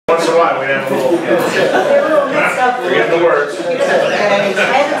fine. We have a little. They were a little mixed up. We're getting the words. I haven't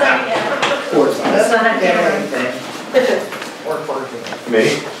done it yet. That's not anything. Me?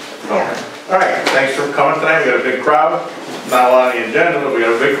 Yeah. All right, thanks for coming tonight. We got a big crowd. Not a lot on the agenda, but we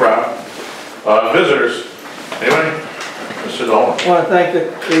got a big crowd. Visitors. Anybody? Mr. Dolan. I want to thank the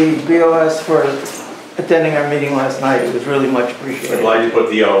BOS for attending our meeting last night. It was really much appreciated. I'm glad you put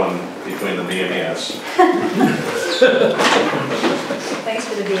the O in between the B and the S. Thanks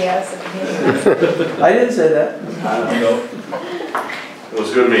for the BS at the beginning. I didn't say that. I don't know. It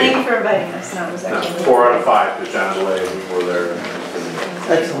was a good meeting. Thank you for inviting us. No, it was actually 4 out of 5 because John's away. We were there.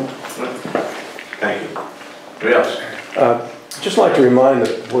 Excellent. Thank you. Anybody else? Just like to remind the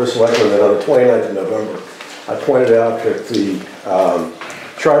Board of Selectmen that on the 29th of November, I pointed out that the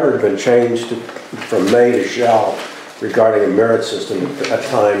charter had been changed from may to shall regarding a merit system. At that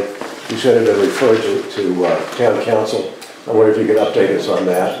time, you said it had been referred to town council. I wonder if you could update us on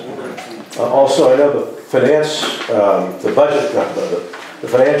that. Also, I know the finance, the budget, the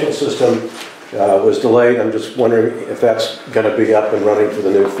financial system was delayed. I'm just wondering if that's going to be up and running for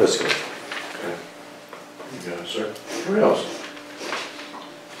the new fiscal. Okay. You got it, sir. Anybody else?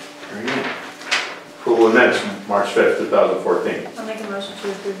 Very good. Approval of minutes, March 5th, 2014. I'll make a motion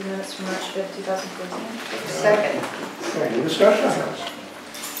to approve the minutes from March 5th, 2014. Second. Any discussion on this?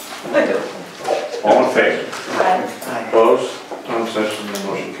 All in favor? Aye. Opposed? Abstentions, the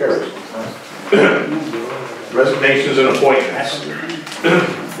motion carries. Resignations and appointments.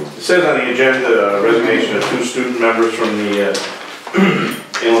 It says on the agenda, resignation of 2 student members from the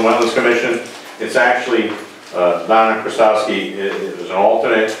Inland Wetlands Commission. It's actually Donna Krastowski is an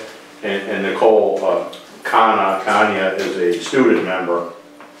alternate, and Nicole Kanya is a student member.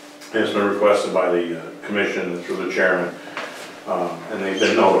 And it's been requested by the commission through the chairman, and they've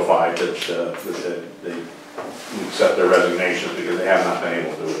been notified that they accept their resignations because they have not been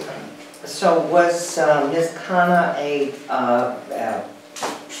able to attend. So was Ms. Khanna a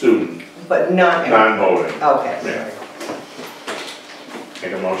student, but not non-voting? Okay. Yeah.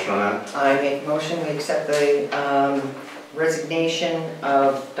 Make a motion on that? I make a motion we accept the resignation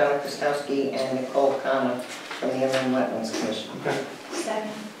of Donna Krastowski and Nicole Khanna from the Inland Wetlands Commission. Okay.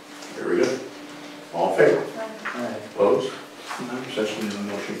 Second. Very good. All in favor? Aye. Opposed? Abstentions, the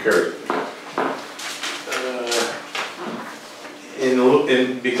motion carries.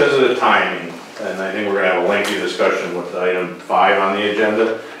 Because of the timing, and I think we're going to have a lengthy discussion with item 5 on the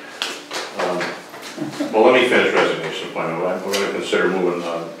agenda. Well, let me finish resignation appointment. We're going to consider moving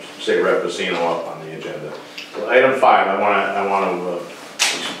State Rep Vicino up on the agenda. So item 5, I want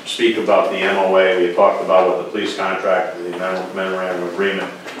to speak about the MOA. We talked about with the police contract, the memorandum of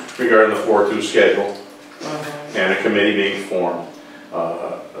agreement regarding the 4-2 schedule, and a committee being formed.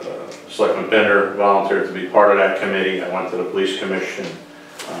 Selectman Bender volunteered to be part of that committee. I went to the police commission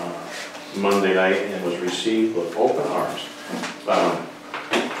Monday night and was received with open arms.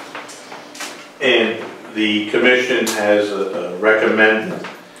 And the commission has recommended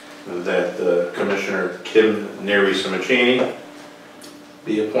that Commissioner Kim Neary-Simicini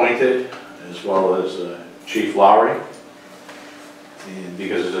be appointed, as well as Chief Lowry. And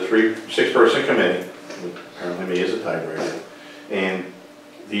because it's a 6-person committee, apparently me as a tiebreaker, and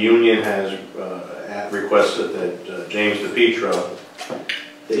the union has requested that James DePietro,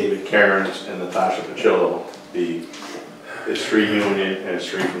 David Cairns, and Natasha Pacillo be, it's 3 union and it's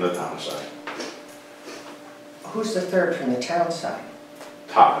 3 from the town side. Who's the 3rd from the town side?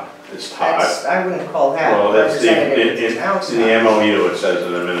 Todd. It's Todd. I wouldn't call that well, that's representative in the MOU it says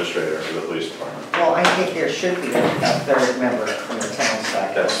an administrator for the police department. Well, I think there should be a 3rd member from the town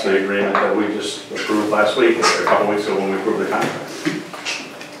side. That's the agreement that we just approved last week, or a couple weeks ago when we approved the contract.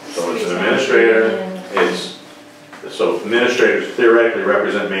 So it's an administrator, so administrators theoretically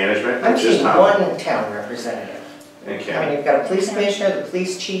represent management, I'm which is seeing town. 1 town representative. And I mean, county. you've got a police commissioner, the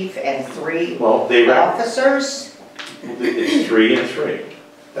police chief, and 3 officers? It's 3 and 3.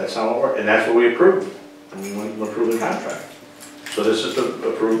 That's how it works, and that's what we approved. And we went to approve the contract. So this is to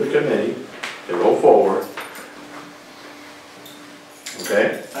approve the committee, to go forward.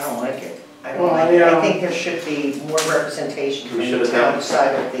 Okay? I don't like it. I don't like it. I think there should be more representation from the town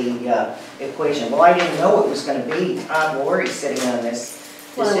side of the equation. Well, I didn't know it was going to be Todd Laurie sitting on this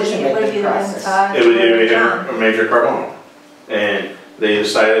decision-making process. It would be Major Carbone. And they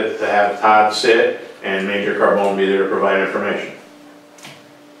decided to have Todd sit and Major Carbone be there to provide information.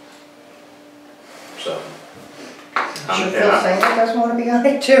 So. Should Phil Sanger doesn't want to be on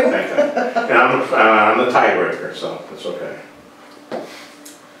it too? Thank you. And I'm the tiebreaker, so it's okay.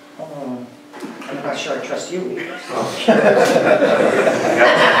 I'm not sure I trust you either. Oh.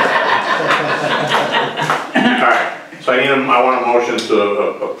 All right. So So I want a motion to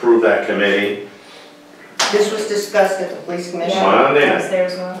approve that committee. This was discussed at the police commission. Monday night.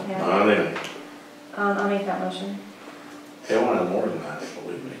 Downstairs one, yeah. Monday night. I'll make that motion. They wanted more than that,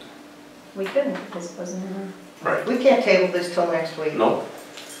 believe me. We couldn't, because it wasn't in there. Right. We can't table this till next week. No.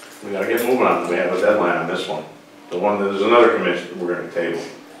 We gotta get moving on it. We have a deadline on this one. There's another commission we're gonna table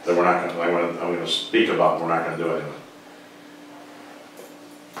that we're not gonna, I'm gonna speak about, we're not gonna do anything.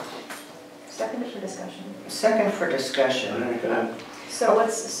 Second for discussion. Second for All discussion. right, go ahead.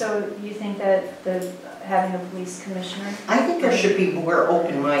 So you think that having a police commissioner? I think there should be more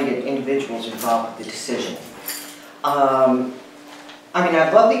open-minded individuals involved with the decision. I mean,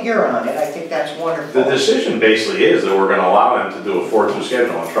 I love that you're on it, I think that's wonderful. The decision basically is that we're gonna allow them to do a 4-2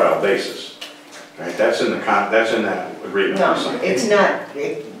 schedule on a trial basis. Right, that's in that agreement. No, we signed. it's not,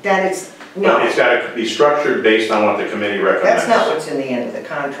 that is, no. But it's gotta be structured based on what the committee recommends. That's not what's in the end of the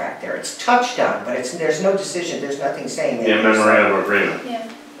contract there. It's touched on, but there's no decision, there's nothing saying that. In memorandum of agreement. Yeah.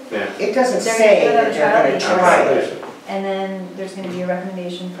 Yeah. It doesn't They're say gonna that they're gonna trial try basis. it. And then there's gonna be a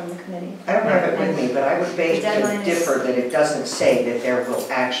recommendation from the committee. I don't have it with me, but I would beg The deadline to is- differ that it doesn't say that there will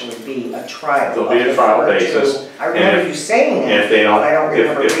actually be a trial. There'll be a of trial the basis, two. I remember you saying And that, if they but I don't don't,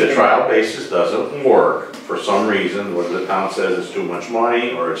 remember if the reading trial it. basis doesn't work for some reason, whether the town says it's too much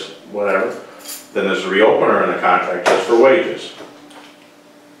money or it's whatever, then there's a reopener in the contract just for wages.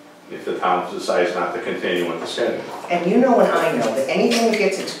 If the town decides not to continue with the schedule. And you know and I know that anything that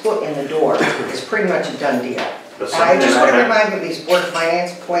gets its foot in the door is pretty much a done deal. But And I just want to something- remind you, these board of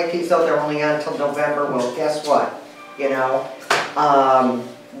finance appointees, though they're only on until November, well, guess what? You know,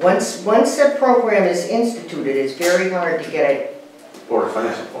 once that program is instituted, it's very hard to get it. Board of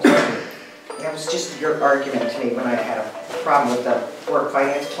Finance. That was just your argument to me when I had a problem with the board of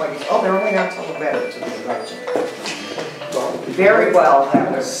finance appointees. Oh, they're only on until November to the election. Very well,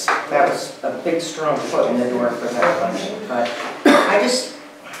 that was a big strong foot in the door for that election, but I just.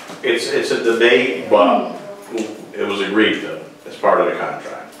 It's a debate, but it was agreed to as part of the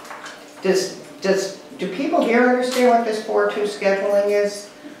contract. Do people here understand what this 4-2 scheduling is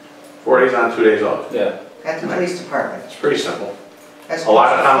 4 days on, 2 days off. Yeah. at the police department? It's pretty simple. As A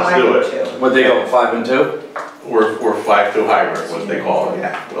lot of opposed to towns do 5 and 2. Would they go 5 and 2? We're 5-2 hybrid, what they call it,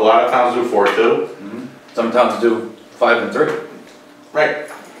 yeah. A lot of towns do 4-2. Some towns do 5 and 3. Right.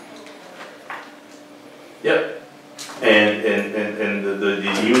 Yep. And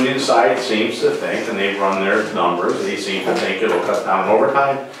the union side seems to think, and they've run their numbers, they seem to think it'll cut down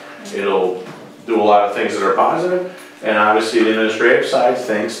overtime, it'll do a lot of things that are positive, and obviously the administrative side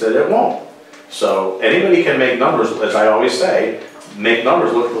thinks that it won't. So anybody can make numbers, as I always say, make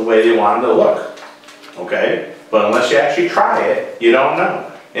numbers look the way they want them to look, okay? But unless you actually try it, you don't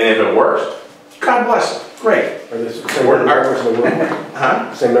know. And if it works, God bless it, great. Are there the same number of hours in the work week?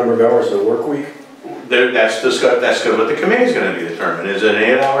 Huh? Same number of hours in the work week? That's what the committee's gonna be determined. Is it an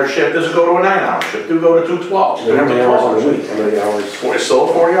 8-hour shift, does it go to a 9-hour shift, do it go to 2 12s? How many hours in a week? How many hours? It's still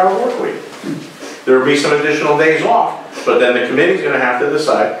a 40-hour work week. There'll be some additional days off, but then the committee's gonna have to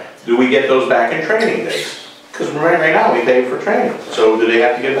decide, do we get those back in training days? Because right now, we pay for training, so do they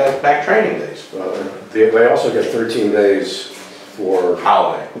have to get back training days? They also get 13 days for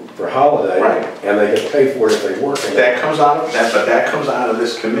Holiday. holiday. Right. And they get paid for it if they work. That comes out of, that comes out of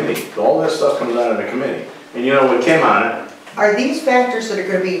this committee. All that stuff comes out of the committee. And you know, with Kim on it, Are these factors that are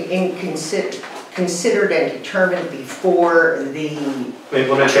going to be considered and determined before the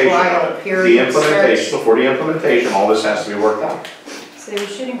implementation, trial period starts? before the implementation, all this has to be worked out. So they were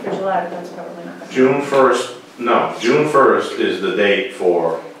shooting for July, but that's probably not. June 1st, no, June 1st is the date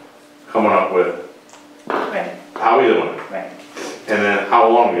for coming up with Right, how we doing it, right, and then how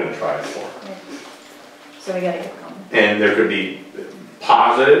long we're gonna try it for. right. So we gotta get going. And there could be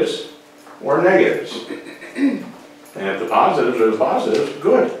positives or negatives. And if the positives are the positives,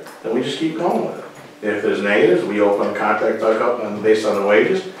 good, then we just keep going with it. If there's negatives, we open the contract back up based on the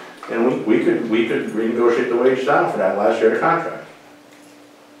wages, and we could renegotiate the wage down for that last year of contract.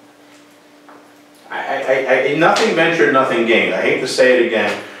 Nothing ventured, nothing gained. I hate to say it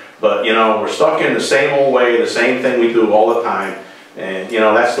again, but you know, we're stuck in the same old way, the same thing we do all the time. And you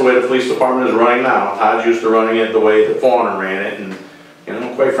know, that's the way the police department is running now. Todd's used to running it the way that Fawn ran it, and you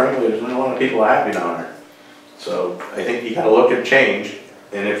know, quite frankly, there's not a lot of people happy down there. So I think you gotta look at change,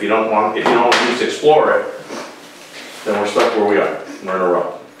 and if you don't at least explore it, then we're stuck where we are. We're in a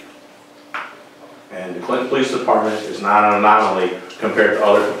rut. And the Clinton Police Department is not an anomaly compared to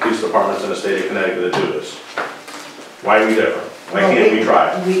other police departments in the state of Connecticut that do this. Why are we different? Why can't we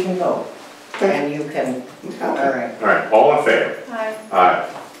try it? We can vote, and you can, all right, All right, all in favor? Hi. Aye.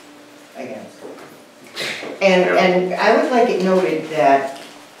 against. And I would like it noted that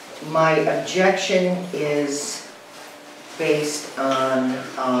my objection is based on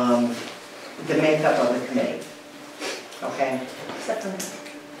the makeup of the committee. Okay? Except for me.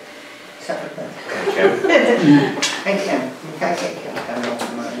 Except for Clinton. Kim? And Kim. Okay, Kim. I don't know if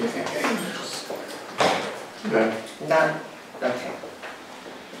I'm on. Okay. Not, okay.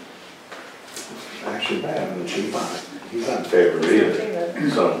 Actually, I haven't chief on it. He's not in favor of it either.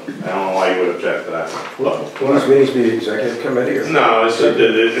 So I don't know why you would object to that. Will these meetings be the executive committee or? No, it's,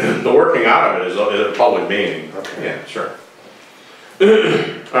 the working out of it is a public meeting. Okay. Yeah, sure. All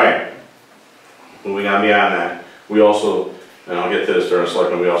right. Moving on beyond that, we also, and I'll get to this during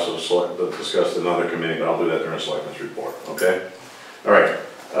Selectmen, we also discussed another committee, but I'll do that during Selectmen's report, okay? All right.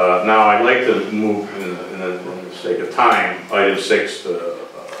 Now I'd like to move, in the sake of time, item 6 to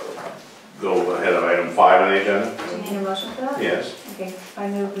go ahead of item 5 on the agenda. Do you need a motion for that? Yes. Okay, I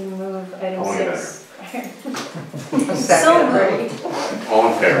move we move item Only 6. Second. So moved.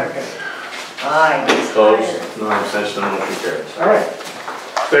 All in favor? Aye. Opposed? No abstentions, motion carries. All right,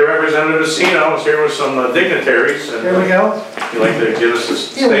 State Representative Vicino is here with some dignitaries. And here we go. you'd like to give us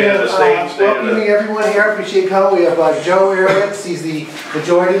the Yeah, we state of the state? welcome everyone here, appreciate coming. We have Joe Ehrlich, he's the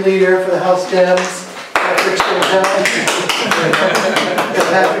majority leader for the House Dems.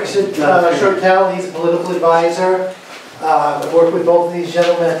 Patrick Shortell, he's a political advisor. I've worked with both of these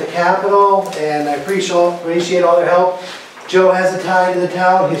gentlemen at the Capitol, and I appreciate all their help. Joe has a tie to the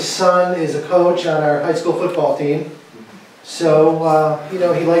town. His son is a coach on our high school football team. So, you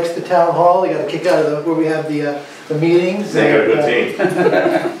know, he likes the town hall. He got a kick out of where we have the meetings. They got a good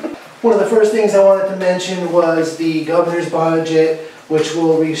team. One of the first things I wanted to mention was the governor's budget, which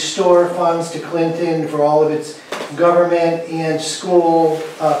will restore funds to Clinton for all of its government and school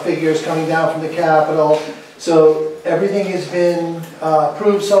figures coming down from the Capitol. So everything has been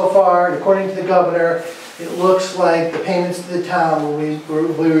approved so far, and according to the governor, it looks like the payments to the town will be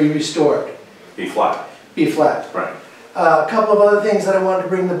restored. Be flat. Be flat. Right. A couple of other things that I wanted to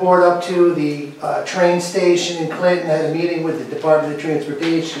bring the board up to. The train station in Clinton, I had a meeting with the Department of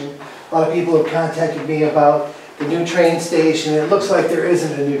Transportation. A lot of people have contacted me about the new train station. It looks like there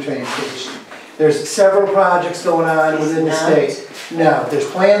isn't a new train station. There's several projects going on within the state. No, there's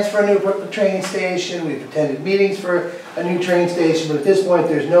plans for a new train station. We've attended meetings for a new train station, but at this point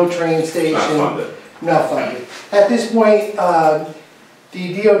there's no train station. Not funded. Not funded. At this point,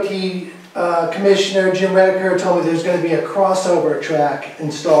 the DOT Commissioner Jim Redeker told me there's going to be a crossover track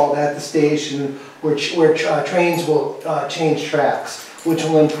installed at the station where trains will change tracks, which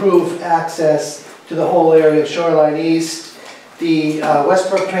will improve access to the whole area of Shoreline East. The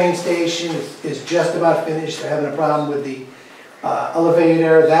Westbrook train station is just about finished. They're having a problem with the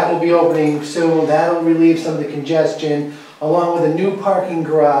elevator. That will be opening soon. That will relieve some of the congestion, along with a new parking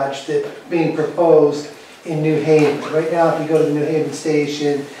garage that's being proposed in New Haven. Right now, if you go to the New Haven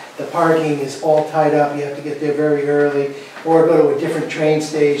station, the parking is all tied up. You have to get there very early, or go to a different train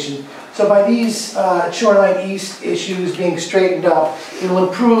station. So by these Shoreline East issues being straightened up, it will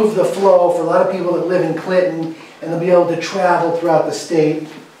improve the flow for a lot of people that live in Clinton, and they'll be able to travel throughout the state,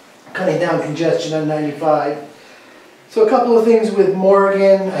 cutting down congestion on 95. So a couple of things with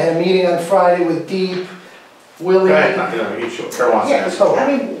Morgan. I had a meeting on Friday with Deep, Willie. Yeah, I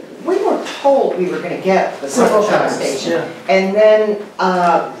mean, we were told we were going to get the Several train times, station, yeah. and then,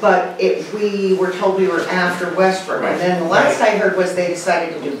 but we were told we were after Westbrook, and then the last I heard was they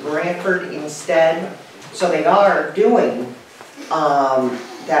decided to do Brantford instead. So they are doing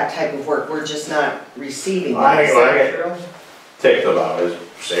that type of work. We're just not receiving it. Is that true? Take the vow. Is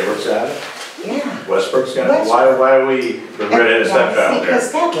Saybrook's got it? Yeah. Westbrook's got it? Why are we ready to step out there?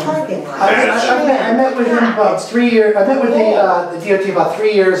 Because that parking lot. I met with him about 3 years. I met with the DOT about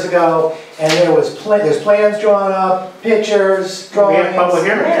 3 years ago, and there's plans drawn up, pictures, drawings. We had a public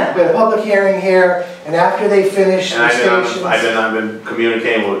hearing. Yeah. We had a public hearing here, and after they finished the stations. I've been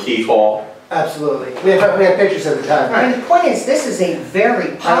communicating with Keith Hall. Absolutely. We had pictures at the time. And the point is, this is a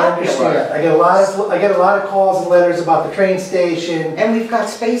very I understand. popular. I get a lot of calls and letters about the train station. And we've got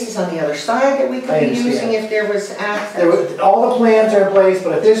spaces on the other side that we could I be understand. using if there was access. All the plans are in place,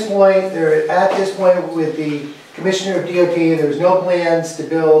 but at this point, with the Commissioner of DOT, there's no plans to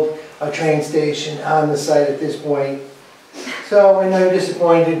build a train station on the site at this point. So I know you're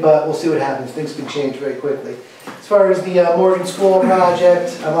disappointed, but we'll see what happens. Things can change very quickly. As far as the Morgan School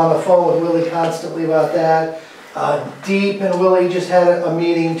project, I'm on the phone with Willie constantly about that. Deep and Willie just had a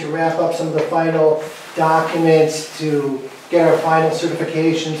meeting to wrap up some of the final documents to get our final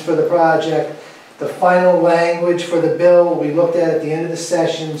certifications for the project. The final language for the bill we looked at the end of the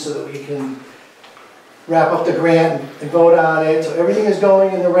session so that we can wrap up the grant and vote on it. So everything is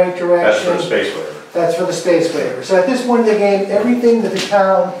going in the right direction. That's for the space waiver. That's for the space waiver. So at this point in the game, everything that the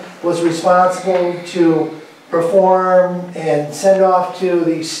town was responsible to perform and send off to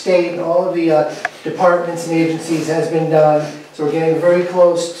the state and all of the departments and agencies has been done. So we're getting very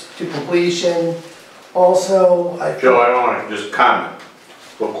close to completion. Also, Joe, I want to just comment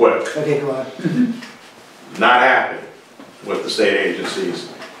real quick. Okay, go on. Not happy with the state agencies.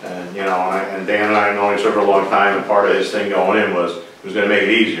 And, you know, and Dan and I have known each other for a long time, and part of his thing going in was he was going to make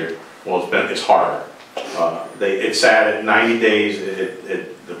it easier. Well, it's harder. It sat at 90 days at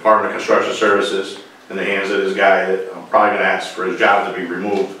the Department of Construction Services in the hands of this guy that I'm probably going to ask for his job to be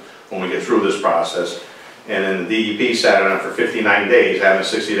removed when we get through this process. And then the DEP sat on it for 59 days, having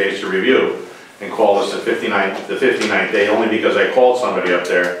 60 days to review, and called us at the 59th day only because I called somebody up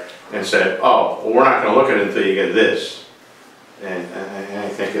there and said, oh, well, we're not going to look at it until you get this. And I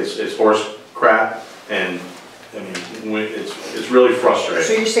think it's horse crap, and I mean, it's really frustrating.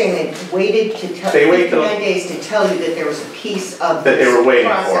 So you're saying they waited to tell, 59 days to tell you that there was a piece of that they were waiting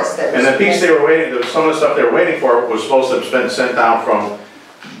process for. And the piece they were waiting, some of the stuff they were waiting for was supposed to have been sent down from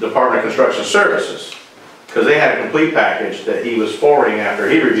Department of Construction Services, because they had a complete package that he was forwarding after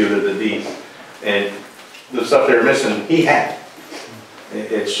he reviewed it, the deep, and the stuff they were missing, he had.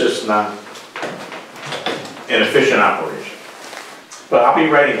 It's just not an efficient operation. But I'll be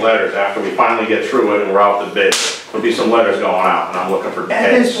writing letters after we finally get through it and we're out to bid. There'll be some letters going out, and I'm looking for bids.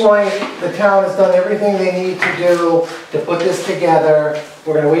 At this point, the town has done everything they need to do to put this together.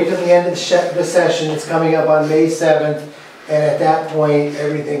 We're going to wait till the end of the session. It's coming up on May 7th. And at that point,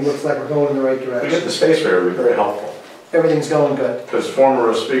 everything looks like we're going in the right If we direction. get the space fair, it'll be very helpful. Everything's going good. Because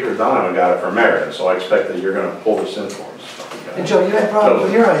former Speaker Donovan got it for merit, so I expect that you're going to pull this in for us. And Joe, you had problems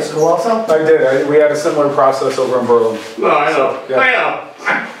with your high school also? I did. We had a similar process over in Berlin. No, I know. Yeah. I know.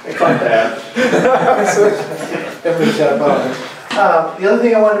 I caught that. Everybody's got a problem. The other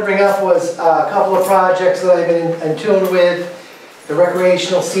thing I wanted to bring up was a couple of projects that I've been in tune with. The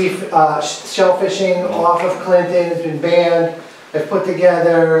recreational shell fishing off of Clinton has been banned. I've put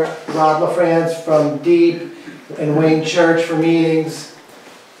together Rob LaFrance from Deep and Wayne Church for meetings.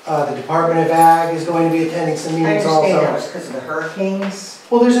 The Department of Ag is going to be attending some meetings also. I understand that was because of the hurricanes.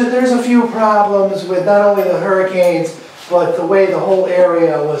 Well, there's a few problems with not only the hurricanes, but the way the whole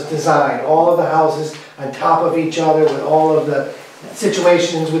area was designed. All of the houses on top of each other, with all of the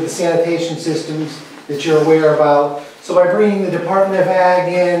situations with the sanitation systems that you're aware about. So by bringing the Department of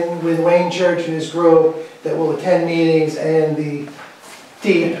Ag in with Wayne Church and his group that will attend meetings, and the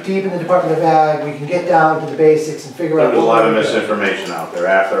deep in the Department of Ag, we can get down to the basics and figure out. There's a lot of misinformation out there.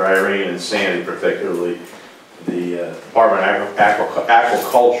 After Irene and Sandy, particularly, the Department of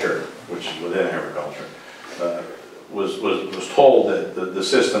Aquaculture, which is within agriculture, was told that the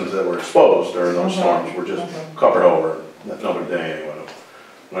systems that were exposed during those storms were just covered over, that nobody did anything with them.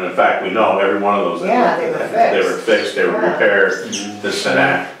 When in fact we know every one of those, they were fixed, they were repaired, this and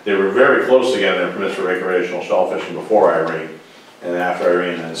that. They were very close together in permits for recreational shellfishing before Irene, and after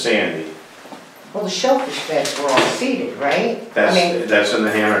Irene and Sandy. Well, the shellfish beds were all seeded, right? That's in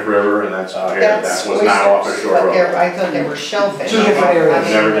the Hammock River, and that's out here. That was not off the shore road. I thought they were shellfish. Two different areas.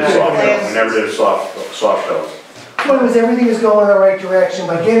 We never did soft shells. Point was, everything is going in the right direction.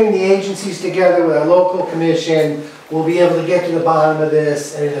 By getting the agencies together with our local commission, we'll be able to get to the bottom of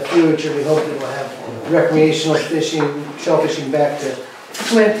this, and in the future, we hope that we'll have recreational fishing, shellfishing back to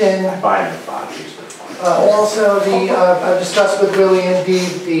Clinton. Also, I've discussed with Willie and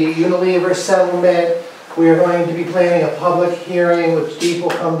Deep the Unilever settlement. We are going to be planning a public hearing, which Deep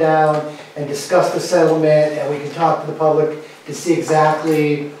will come down and discuss the settlement, and we can talk to the public to see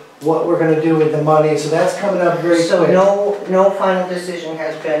exactly what we're going to do with the money. So that's coming up very quick. So no final decision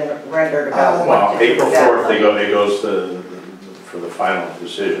has been rendered about what to do April with that 4th, money. it goes for the final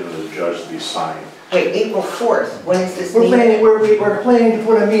decision of the judge to be signed. Wait, April 4th, when is this We're meeting? we're planning to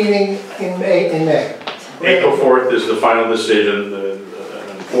put a meeting in May. April 4th is the final decision.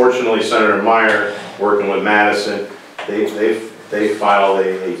 Unfortunately, Senator Meyer, working with Madison, they filed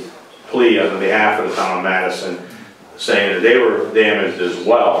a plea on behalf of the town of Madison, saying that they were damaged as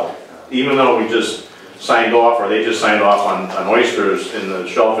well, even though we just signed off, or they just signed off on oysters in the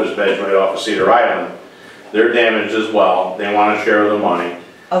shellfish beds right off of Cedar Island. They're damaged as well. They want to share the money.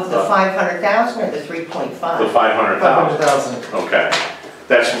 Of the 500,000 or the 3.5? The 500,000. Okay.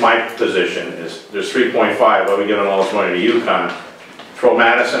 That's my position, is there's 3.5, why are we giving all this money to UConn? Throw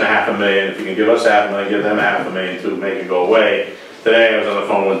Madison $500,000, if you can give us $500,000, give them $500,000 to make it go away. Today I was on the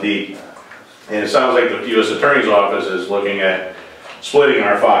phone with Deep, and it sounds like the U.S. Attorney's Office is looking at splitting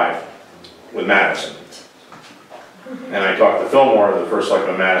our 5 with Madison. And I talked to Fillmore, the first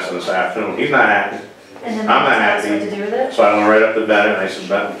selectman of Madison, this afternoon. He's not happy. And then I'm not that's happy. what to do with it? So I went right up to Bennett, and I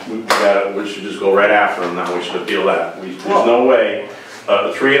said, we should just go right after him now. We should appeal that. There's no way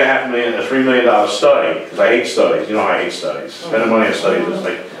a $3.5 million, a $3 million study, because I hate studies, you know I hate studies. Spending money on studies is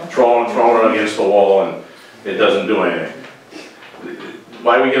like throwing it against the wall and it doesn't do anything.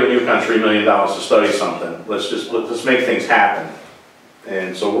 Why are we giving UConn $3 million to study something? Let's make things happen.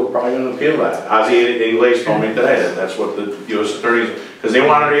 And so we're probably going to appeal that. Ozzie Ingles told me today that that's what the U.S. attorneys, because they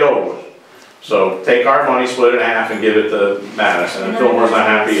want it to be over with. So take our money, split it in half, and give it to Madison. And Fillmore's not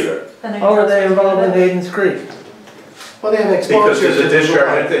happy either. How are they involved in Hayden's Creek? Well, they have exposure. Because there's a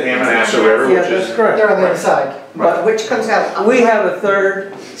discharge into Hammonasset River, Yeah, which that's is, correct. They're on the other side. But which comes out. We have a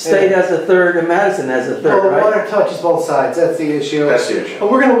third, state has a third, and Madison has a Well, third, the right? water touches both sides, that's the issue. that's the issue.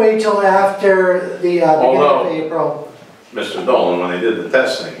 But we're gonna wait till after the beginning Although- of April. Mr. Dolan, when they did the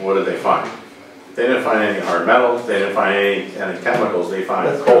testing, what did they find? They didn't find any hard metals, they didn't find any chemicals, they found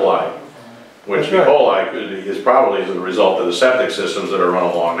That's coli. Which That's right. E. coli is probably the result of the septic systems that are run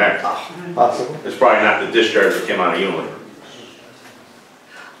along there. Possible. It's probably not the discharge that came out of Unilever.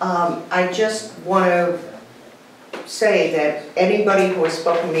 I just want to say that anybody who has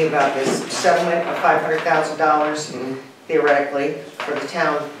spoken to me about this settlement of $500,000 theoretically for the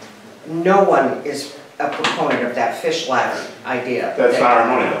town, no one is a proponent of that fish ladder idea. That's not our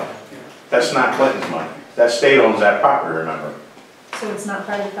money though. That's not Clinton's money. That state owns that property, remember? So it's not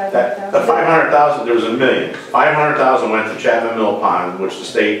part of the That, the 500,000? 500,000, there was $1 million. 500,000 went to Chapman Mill Pond, which the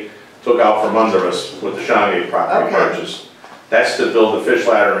state took out from under us with the Shawangate property Okay. purchase. That's to build the fish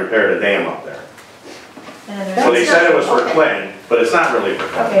ladder and repair the dam up there. And then So there's, they said it was for Okay. Clinton, but it's not really for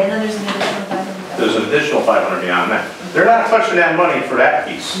Clinton. okay, and then there's an additional 500,000. There's an additional 500 beyond that. They're not touching that money for that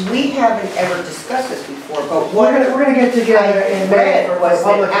piece. We haven't ever discussed this before, but We're what gonna get together in May for a was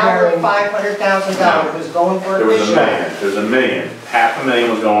public that our hearing. $500,000 was going for There a was fish $1 ladder. million, there's $1 million. $500,000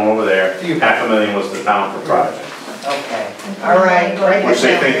 was going over there, $500,000 was the town for project. Okay, all right. write Which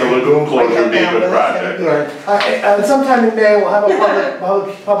they that think the down. lagoon closure would be a Write that good down, project. Yeah, sometime in May, we'll have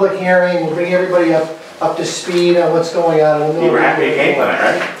a public hearing, we'll bring everybody up to speed on what's going on. We'll know- You were happy you came tonight,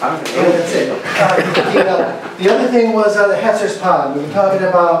 right? Yeah, that's it. The other thing was the Hesser's Pond. We've been talking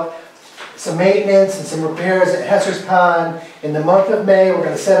about some maintenance and some repairs at Hesser's Pond. In the month of May, we're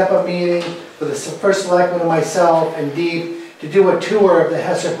gonna set up a meeting with the first selectman and myself and Deep to do a tour of the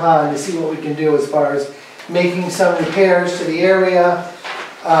Hesser Pond to see what we can do as far as making some repairs to the area.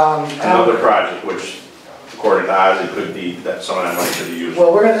 Another project, which according to Ozzie could be, that some of that money could be used.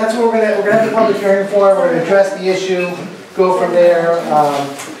 Well, that's what we're gonna have the public hearing for. We're gonna address the issue, go from there.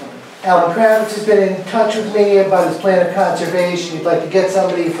 Alan Kravitz has been in touch with me about his plan of conservation. He'd like to get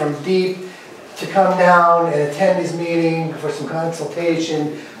somebody from Deep to come down and attend his meeting for some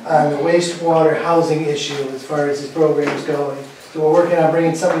consultation on the wastewater housing issue as far as his program is going. So we're working on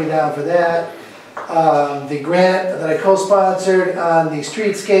bringing somebody down for that. The grant that I co-sponsored on the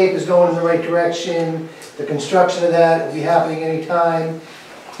streetscape is going in the right direction. The construction of that will be happening anytime.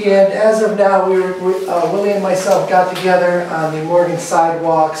 And as of now, Willie and myself got together on the Morgan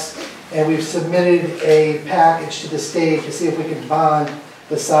sidewalks, and we've submitted a package to the state to see if we can bond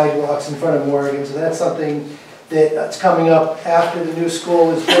the sidewalks in front of Morgan. So that's something that's coming up after the new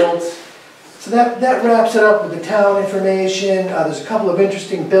school is built. So that wraps it up with the town information. There's a couple of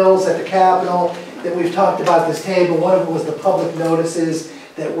interesting bills at the Capitol that we've talked about at this table. One of them was the public notices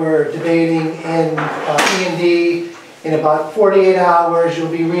that we're debating in E&D. In about 48 hours, you'll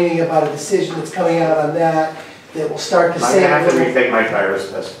be reading about a decision that's coming out on that will start to I say. have to retake my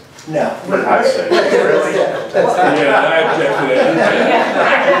virus test. No. What did I say? Really? That's good. Yeah, I object to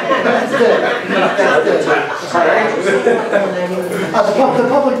that. That's good. The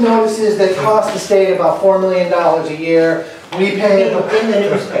public notices that cost the state about $4 million a year. We pay In the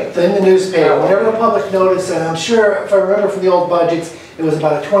newspaper. in the newspaper, whenever the public notice, and I'm sure, if I remember from the old budgets, it was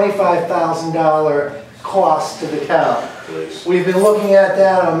about a $25,000 cost to the town. Please. We've been looking at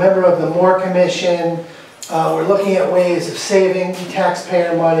that. I'm a member of the Moore Commission. We're looking at ways of saving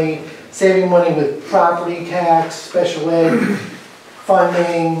taxpayer money, saving money with property tax, special ed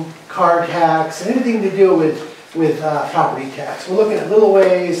funding, car tax, and anything to do with property tax. We're looking at little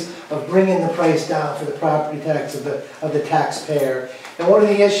ways of bringing the price down for the property tax of the taxpayer. And one of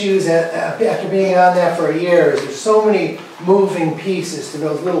the issues after being on that for a year is there's so many moving pieces to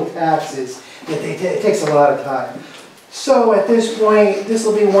those little taxes that it takes a lot of time. So at this point, this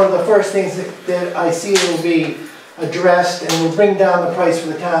will be one of the first things that I see will be addressed, and will bring down the price for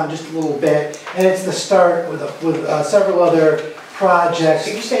the town just a little bit. And it's the start with several other projects.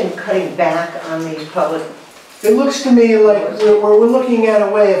 So you're saying cutting back on these public, It looks to me like we're looking at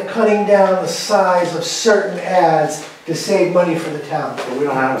a way of cutting down the size of certain ads to save money for the town. But we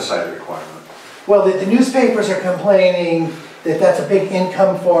don't have a site requirement. Well, the newspapers are complaining that that's a big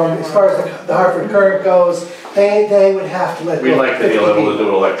income for them. As far as the Hartford Current goes, they would have to let go. We'd like to be 50 able people. to do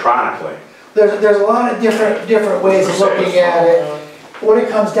it electronically. There's a lot of different ways of looking at it. What it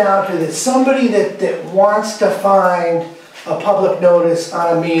comes down to is somebody that wants to find a public notice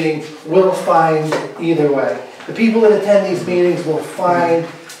on a meeting will find either way. The people that attend these meetings will find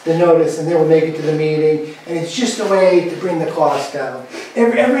the notice and they will make it to the meeting, and it's just a way to bring the cost down.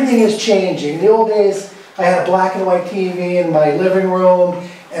 Everything is changing. In the old days, I had a black and white TV in my living room,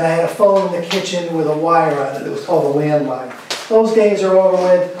 and I had a phone in the kitchen with a wire on it. It was called a landline. Those days are over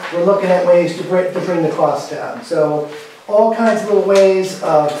with. We're looking at ways to bring the cost down. So all kinds of little ways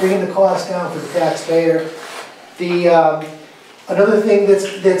of bringing the cost down for the taxpayer. Another thing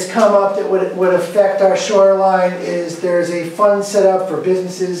that's come up that would affect our shoreline is there's a fund set up for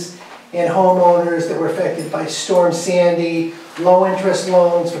businesses and homeowners that were affected by Storm Sandy, low interest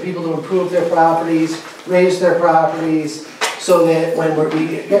loans for people to improve their properties, raise their properties, so that when we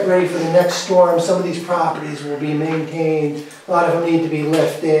get ready for the next storm, some of these properties will be maintained, a lot of them need to be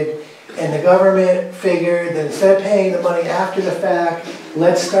lifted, and the government figured that instead of paying the money after the fact,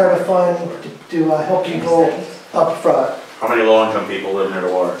 let's start a fund to help people up front. How many low-income people live near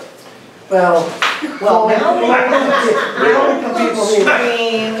the water? Now Now people need.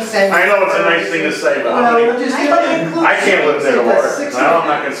 streams and. I know it's a nice thing to say, but how Well, many? just I can't live near the water. No, I'm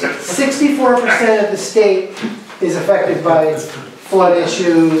not concerned. 64% of the state is affected by flood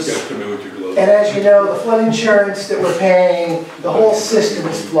issues. And as you know, the flood insurance that we're paying, the whole system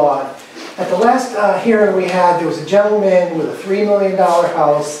is flawed. At the last hearing we had, there was a gentleman with a $3 million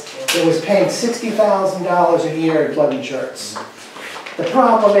house that was paying $60,000 a year in flood insurance. The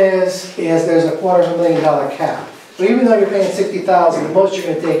problem is there's a $250,000 cap. So even though you're paying $60,000, the most you're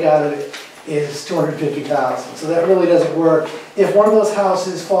going to take out of it is $250,000. So that really doesn't work. If one of those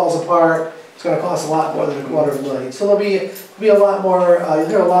houses falls apart, it's going to cost a lot more than $250,000. So there'll be a lot more. You'll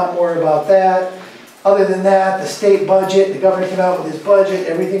hear a lot more about that. Other than that, the state budget, the governor came out with his budget.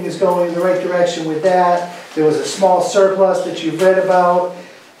 Everything is going in the right direction with that. There was a small surplus that you've read about.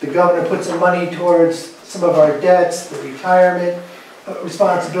 The governor put some money towards some of our debts, the retirement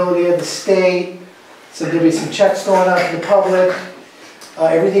responsibility of the state. So there'll be some checks going out to the public.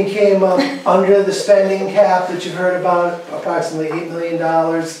 Everything came up under the spending cap that you've heard about, approximately $8 million.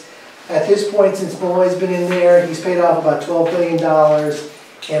 At this point, since Malloy's been in there, he's paid off about $12 billion,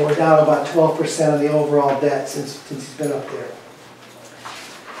 and we're down about 12% of the overall debt since he's been up there.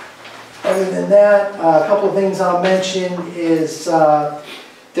 Other than that, a couple of things I'll mention is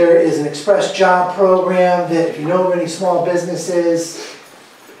there is an express job program that if you know of any small businesses,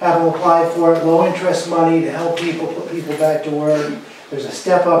 have them apply for it, low interest money to help people, put people back to work. There's a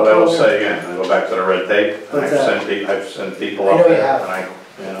step up But I will program. say again, I go back to the red tape. What's I've sent people I up know you there, have.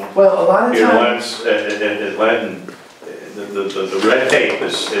 and Well, a lot of times, the red tape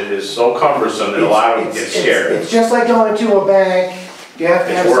is so cumbersome that a lot of them get scared. It's just like going to a bank. You have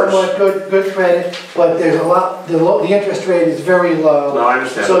to have It's worse. somewhat good credit, but there's a lot, the interest rate is very low. No, I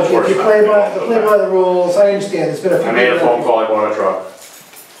understand. So Of if course you not. play by the rules, I understand, there's been a few. I made a phone call, I bought a truck.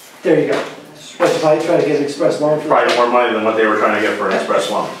 There you go. What, if I try to get an express loan for Probably more money than what they were trying to get for an express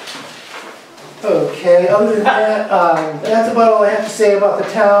loan. Okay, other than that, that's about all I have to say about the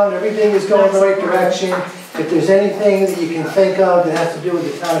town. Everything is going in the right direction. If there's anything that you can think of that has to do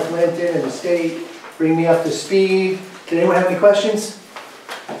with the town of Clinton and the state, bring me up to speed. Did anyone have any questions?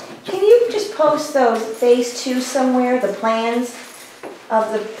 Can you just post those phase 2 somewhere, the plans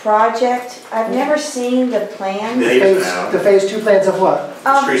of the project? I've never seen the plans. The phase 2 plans of what? The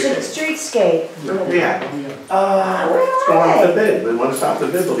Streetscape. streetscape. Yeah. Where It's going are out to they? bid, but when it's out to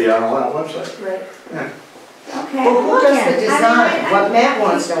bid, they'll be on our website. Right. Yeah. Okay. Well, who does the I'm design? looking. What Matt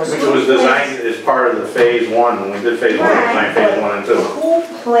wants to know is It was designed as part of the phase 1, when we did phase 1, we planned phase 1 and 2. who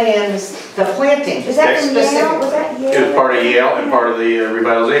plans the planting? Is that from Yale? specifically? Was that Yale? It was part of Yale and part of the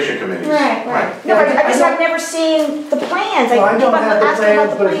revitalization committees. Right. No, but I've never seen the plans. Well, I don't have the asked about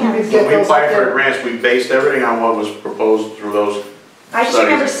plans, the but if you plans. could get When we those up applied for there. grants, we based everything on what was proposed through those. I just studies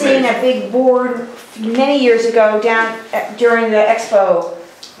remember and seeing a committees. big board many years ago down during the expo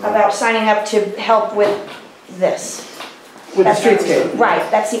about signing up to help with this. With the That's- streetscape. Right,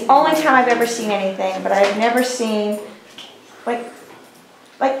 that's the only time I've ever seen anything, but I've never seen, like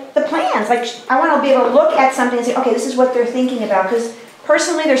the plans. Like, I want to be able to look at something and say, okay, this is what they're thinking about. Because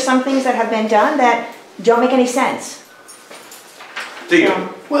personally, there's some things that have been done that don't make any sense. To you,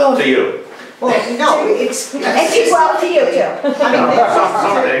 Well, to you. Well, no, it's. Well, to you too. I mean,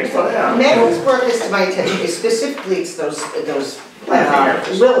 Some things, but yeah. Matt has brought this to my attention, specifically it's those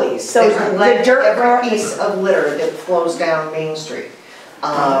Planting lilies. So that the let dirt every rock- piece of litter that flows down Main Street.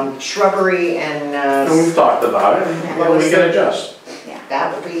 Shrubbery And and, we've talked about it, and we can adjust.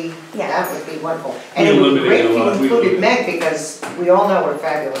 that would be wonderful. And We it would be eliminated great if a lot. you We included eliminated. Meg, because we all know what a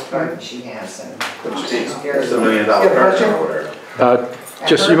fabulous garden she has, and she's very. It's $1 million Yeah, garden question? over there.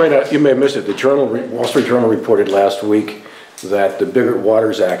 Just, you may have missed it, Wall Street Journal reported last week that the Bigger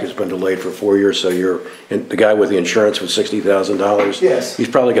Waters Act has been delayed for 4 years, so the guy with the insurance with $60,000. Yes. He's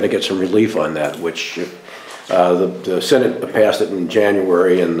probably gonna get some relief on that, which, the Senate passed it in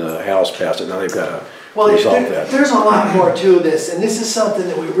January and the House passed it, now they've gotta Well, resolve that. there's a lot more to this, and this is something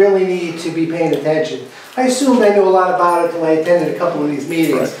that we really need to be paying attention. I assumed I knew a lot about it when I attended a couple of these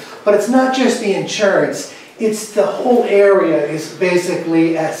meetings, Right. but it's not just the insurance, it's the whole area is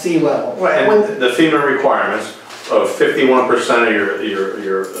basically at sea level. And the FEMA requirements of 51% of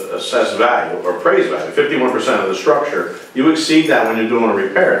your assessed value or appraised value, 51% of the structure, you exceed that when you're doing a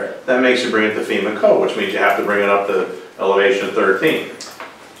repair, that makes you bring it to FEMA code, which means you have to bring it up to elevation 13.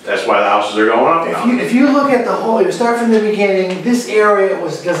 That's why the houses are going up now. If you look at the whole, you start from the beginning, this area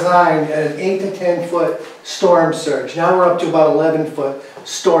was designed at an 8 to 10 foot storm surge. Now we're up to about 11-foot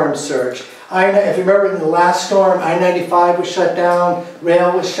storm surge. If you remember in the last storm, I-95 was shut down,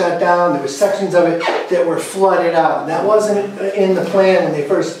 rail was shut down, there were sections of it that were flooded out. That wasn't in the plan when they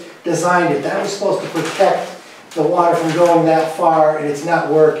first designed it. That was supposed to protect the water from going that far, and it's not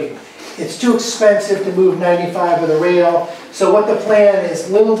working. It's too expensive to move 95 with a rail, so what the plan is,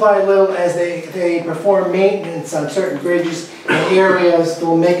 little by little, as they perform maintenance on certain bridges and areas,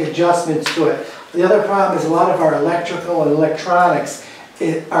 they'll make adjustments to it. The other problem is a lot of our electrical and electronics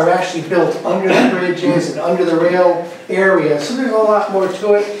are actually built under the bridges and under the rail area, so there's a lot more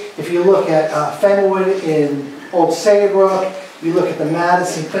to it. If you look at Fenwood in Old Saybrook, you look at the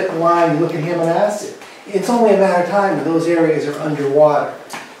Madison Clinton line, you look at Hammonasset, it's only a matter of time that those areas are underwater.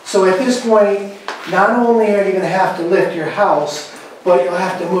 So at this point, not only are you going to have to lift your house, but you'll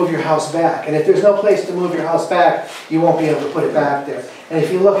have to move your house back. And if there's no place to move your house back, you won't be able to put it back there. And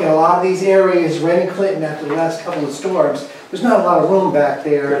if you look at a lot of these areas, Red and Clinton after the last couple of storms, there's not a lot of room back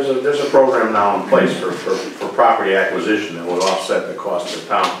there. There's a program now in place for property acquisition that would offset the cost of the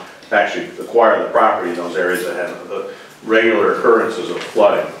town to actually acquire the property in those areas that have the regular occurrences of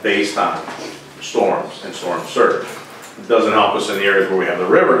flooding based on storms and storm surge. It doesn't help us in the areas where we have the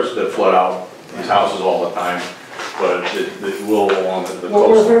rivers that flood out these houses all the time, but it will along the coast. Well,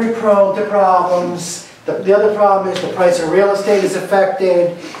 we're very prone to problems. The other problem is the price of real estate is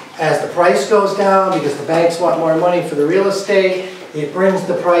affected. As the price goes down, because the banks want more money for the real estate, it brings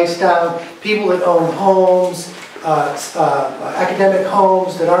the price down. People that own homes, academic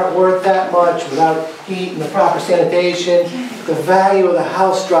homes that aren't worth that much without heat and the proper sanitation, the value of the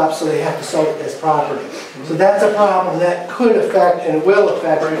house drops, so they have to sell it as property. So that's a problem that could affect and will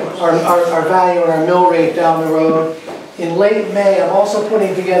affect our value and our mill rate down the road. In late May, I'm also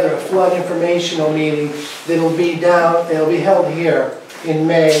putting together a flood informational meeting that'll be held here in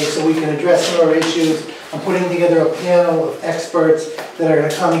May, so we can address some of our issues. I'm putting together a panel of experts that are going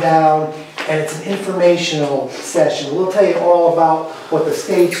to come down, and it's an informational session. We'll tell you all about what the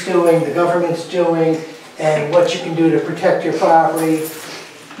state's doing, the government's doing, and what you can do to protect your property.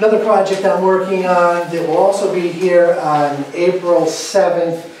 Another project I'm working on that will also be here on April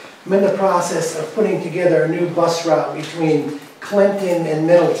 7th. I'm in the process of putting together a new bus route between Clinton and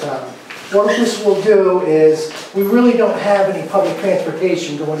Middletown. What this will do is, we really don't have any public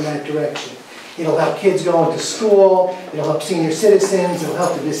transportation going in that direction. It'll help kids going to school, it'll help senior citizens, it'll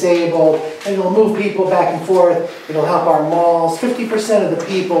help the disabled, and it'll move people back and forth. It'll help our malls. 50% of the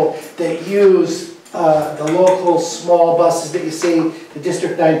people that use the local small buses that you see, the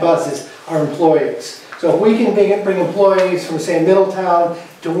District 9 buses, are employees. So if we can bring employees from, say, Middletown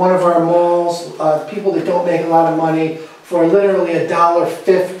to one of our malls, people that don't make a lot of money, for literally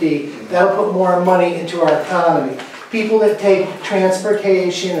 $1.50, that'll put more money into our economy. People that take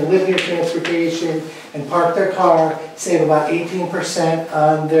transportation and live near transportation and park their car save about 18%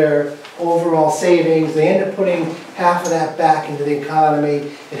 on their overall savings. They end up putting half of that back into the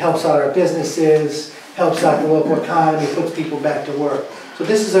economy. It helps out our businesses, helps out the local economy, puts people back to work. So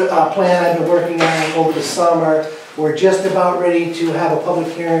this is a plan I've been working on over the summer. We're just about ready to have a public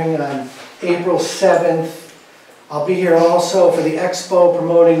hearing on April 7th. I'll be here also for the expo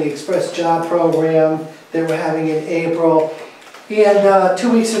promoting the Express Job Program that we're having in April. And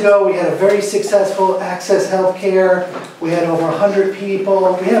 2 weeks ago, we had a very successful Access Healthcare. We had over 100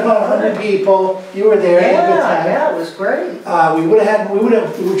 people. We had about 100 people. You were there. Yeah, it was great. We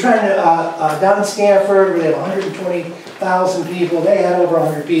were trying to, down in Stanford, we had 120,000 people. They had over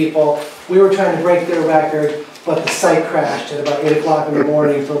 100 people. We were trying to break their record, but the site crashed at about 8 o'clock in the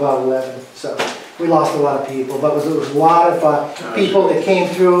morning until about 11. So we lost a lot of people, but it was a lot of people that came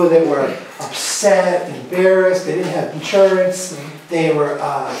through that were upset upset, embarrassed, they didn't have insurance, they were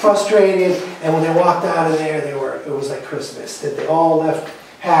frustrated, and when they walked out of there, it was like Christmas, that they all left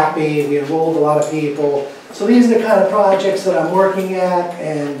happy, we enrolled a lot of people. So these are the kind of projects that I'm working at,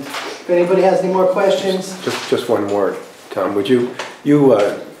 and if anybody has any more questions. Just one more, Tom. Would you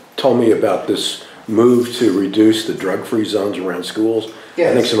told me about this move to reduce the drug-free zones around schools?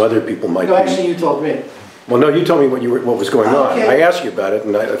 Yes. I think some other people might No, actually, you told me. Well, no, you told me what was going on. Okay. I asked you about it,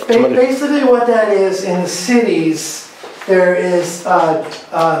 and Basically what that is, in the cities, there's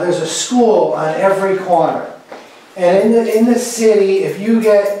a school on every corner. And in the city, if you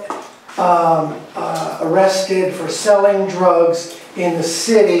get arrested for selling drugs in the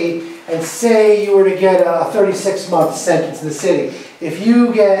city, and say you were to get a 36-month sentence in the city, if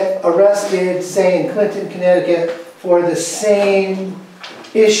you get arrested, say in Clinton, Connecticut, for the same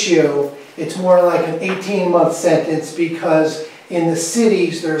issue, it's more like an 18-month sentence, because in the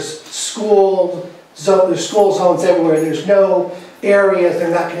cities there's school zones everywhere. There's no areas that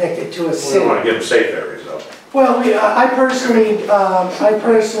are not connected to a city. We don't want to give them safe areas though. Well, I personally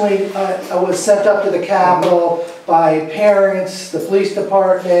was sent up to the Capitol by parents, the police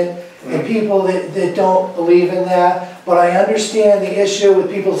department, and people that don't believe in that. But I understand the issue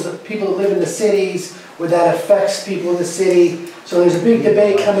with people that live in the cities, where that affects people in the city. So there's a big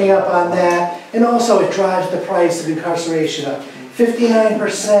debate coming up on that. And also it drives the price of incarceration up.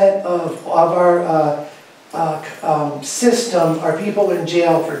 59% of our system are people in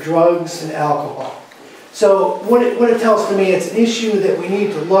jail for drugs and alcohol. So what it tells to me, it's an issue that we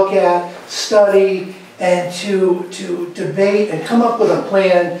need to look at, study, and to debate and come up with a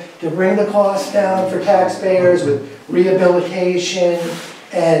plan to bring the costs down for taxpayers with rehabilitation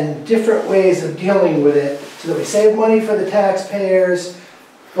and different ways of dealing with it, so that we save money for the taxpayers.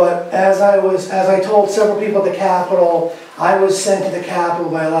 But as I told several people at the Capitol, I was sent to the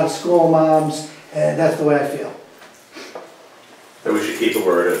Capitol by a lot of school moms, and that's the way I feel. That we should keep it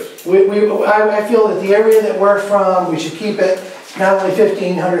where it is. I feel that the area that we're from, we should keep it not only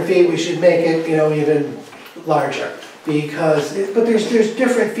 1,500 feet, we should make it, even larger. But there's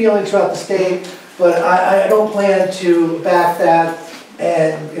different feelings throughout the state, but I don't plan to back that,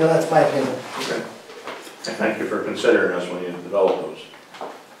 and that's my opinion. Okay. And thank you for considering us when you develop those.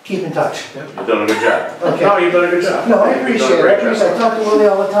 Keep in touch. Yeah, you've done a good job. Okay. No, you've done a good job. No, I appreciate it. I talk to Willie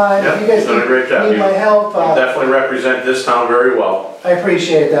all the time. Yeah, If you guys you've done a great job. need my help, You definitely represent this town very well. I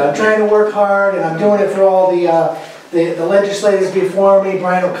appreciate that. I'm trying to work hard, and I'm doing it for all the legislators before me,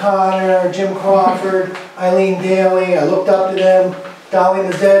 Brian O'Connor, Jim Crawford, Eileen Daly. I looked up to them, Dolly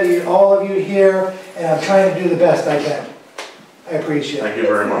Mazzetti, all of you here, and I'm trying to do the best I can. I appreciate it. Thank you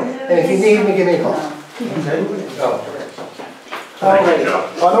very much. And if you need me, give me a call. Thank you, Joe.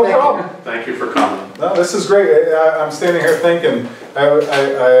 Oh, no problem. Thank you for coming. No, this is great. I'm standing here thinking,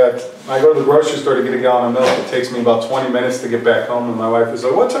 I go to the grocery store to get a gallon of milk. It takes me about 20 minutes to get back home, and my wife is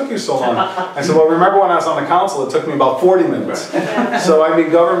like, what took you so long? I said, well, remember when I was on the council, it took me about 40 minutes. So, I mean,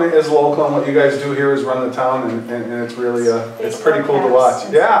 government is local, and what you guys do here is run the town, and it's really, it's pretty cool to watch.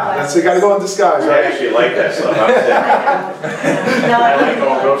 Yeah, you got to go in disguise, I right? actually like that stuff. I like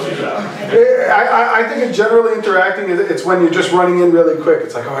going grocery shopping. I think in generally interacting, it's when you're just running in really quick.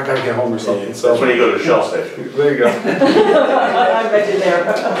 It's like, oh, I got to get home or something. So That's when you go to the Shell station. there you go. I bet you there.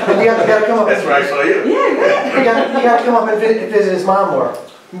 You gotta come up. That's where I saw you. You gotta come up and visit his mom more,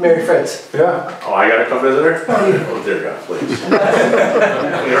 Mary Fritz. Yeah. Oh, I gotta come visit her? Oh, dear God, please.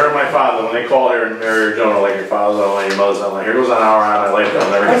 You heard my father, when they call here and marry her, Jonah, like your father's on, like your mother's on, like, here goes an hour on, I like that,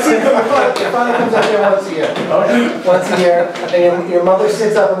 I'll never I get see back. your father comes up there once a year. Oh, yeah. Once a year, and your mother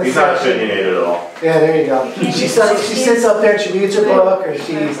sits up in the He's not section. opinionated at all. Yeah, there you go. She sits up there and she reads her book, or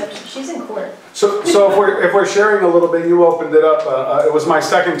She's in court. So if we're sharing a little bit, you opened it up. It was my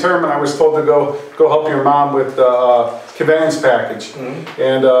second term, and I was told to go help your mom with the conveyance package.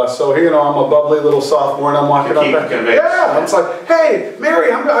 And so here, I'm a bubbly little sophomore, and I'm walking up there. Yeah, I was like, hey,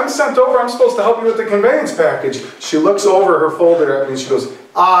 Mary, I'm sent over. I'm supposed to help you with the conveyance package. She looks over her folder at me, and she goes,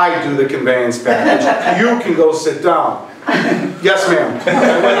 I do the conveyance package. You can go sit down. Yes, ma'am.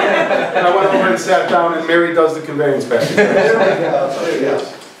 I went over and sat down, and Mary does the conveyance package. There you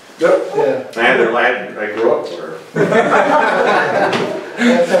go. Yep. Yeah. And they're glad I grew up with her.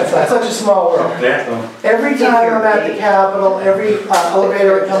 That's such a small world. Yeah. Every time I'm at the Capitol, every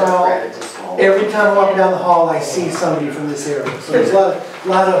elevator I come out, every time I walk down the hall, I see somebody from this area. So there's a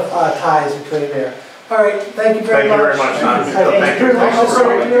lot of ties between there. All right, thank you very much. Thank you very much, Tom. Thank you.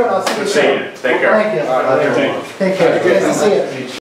 Thank you. I'll see you. Good seeing you. Take care. Thank you. Take care. Good to see you.